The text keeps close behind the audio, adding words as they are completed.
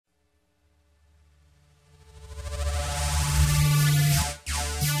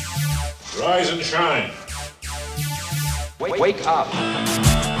Rise and shine. Wake up.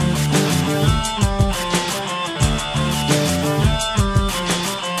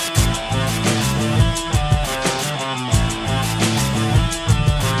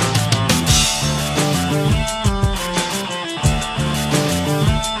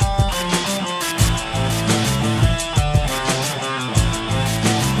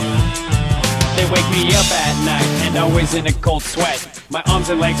 They wake me up at night and always in a cold sweat. My arms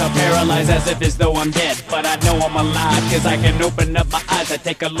and legs are paralyzed as if as though I'm dead. But I know I'm alive cause I can open up my eyes. I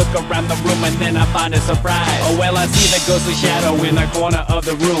take a look around the room and then I find a surprise. Oh well, I see the ghostly shadow in the corner of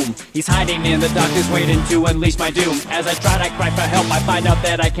the room. He's hiding in the darkness waiting to unleash my doom. As I try to cry for help I find out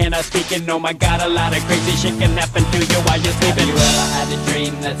that I cannot speak. And oh my god, a lot of crazy shit can happen to you while you're sleeping. Have you ever had a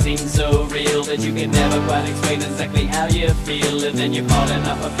dream that seems so real that you can never quite explain exactly how you feel? And then you're falling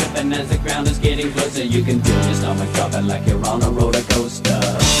off a cliff and as the ground is getting closer you can feel your stomach dropping like you're on a roller coaster.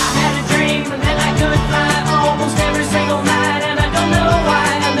 I had a dream that I could fly almost every single night, and I don't know why.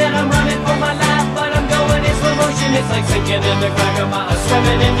 And then I'm running for my life, but I'm going in slow motion. It's like sinking in the crack of my eyes,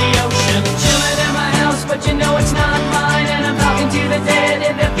 swimming in the ocean. Chilling in my house, but you know it's not mine. And I'm talking to the dead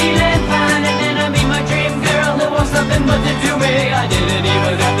and they're feeling fine. And then I meet my dream girl who wants nothing but to do me. I didn't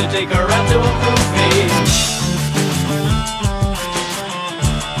even have to take her out to a movie.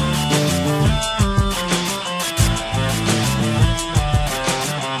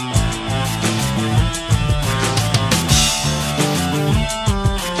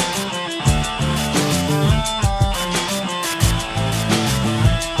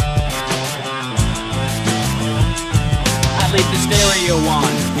 Leave the stereo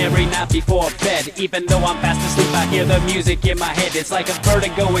on every night before bed. Even though I'm fast asleep, I hear the music in my head. It's like a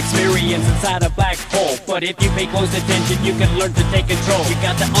vertigo experience inside a black hole. But if you pay close attention, you can learn to take control. You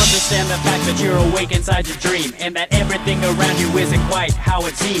got to understand the fact that you're awake inside your dream, and that everything around you isn't quite how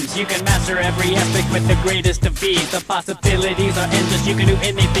it seems. You can master every aspect with the greatest of ease. The possibilities are endless, you can do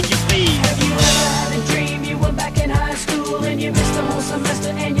anything you please. Have you ever had a dream you were back in high school and you missed the whole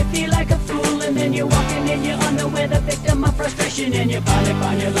semester and you feel like a fool? And then you're walking in your underwear, the victim of frustration, and you finally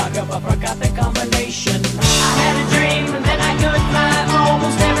find your lockup, I forgot the combination. I had a dream that I could fly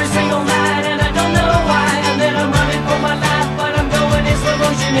almost every single night, and I don't know why. And then I'm running for my life, but I'm going in slow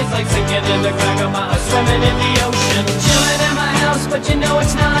motion. It's like sinking in the crack of my eyes, swimming in the ocean. Chilling in my house, but you know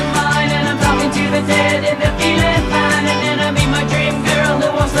it's not mine. And I'm talking to the dead and they're feeling fine. And then I meet my dream girl who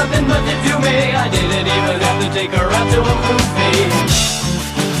wants nothing but to do me. I didn't even have to take her out to a movie.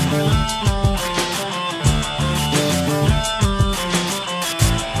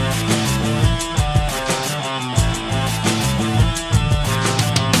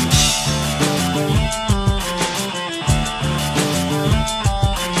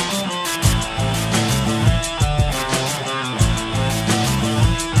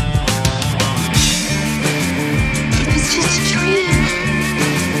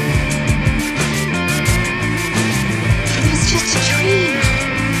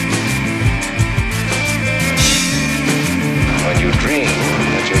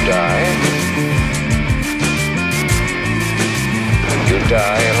 You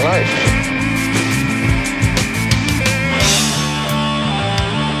die in life.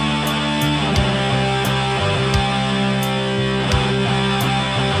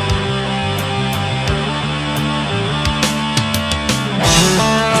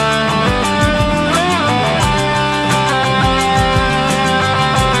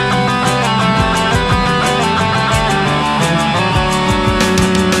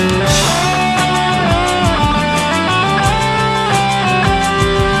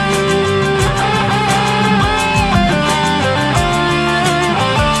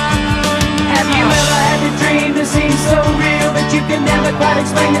 Quite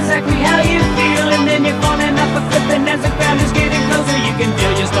explain exactly how you feel, and then you're falling off a cliff, and as the ground is getting closer you can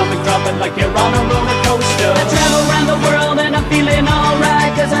feel your stomach dropping like you're on a roller coaster. I travel around the world and I'm feeling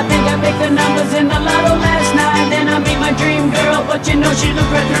alright, cause I think I picked the numbers in the lotto last night. Then I meet my dream girl, but you know she looked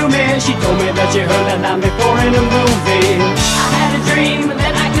right through me. She told me that she heard that line before in a movie. I had a dream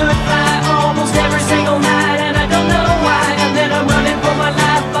that I could fly almost every single night, and I don't know why. And then I'm running for my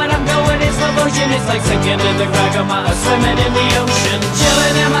life, but I'm going in slow motion. It's like sinking in the crack of my eyes, swimming in the ocean.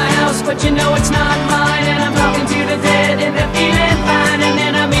 Chilling in my house, but you know it's not mine. And I'm talking to the dead and they're feeling fine. And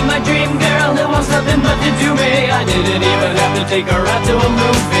then I meet my dream girl who wants nothing but to do me. I didn't even have to take her out to a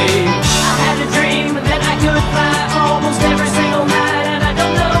movie.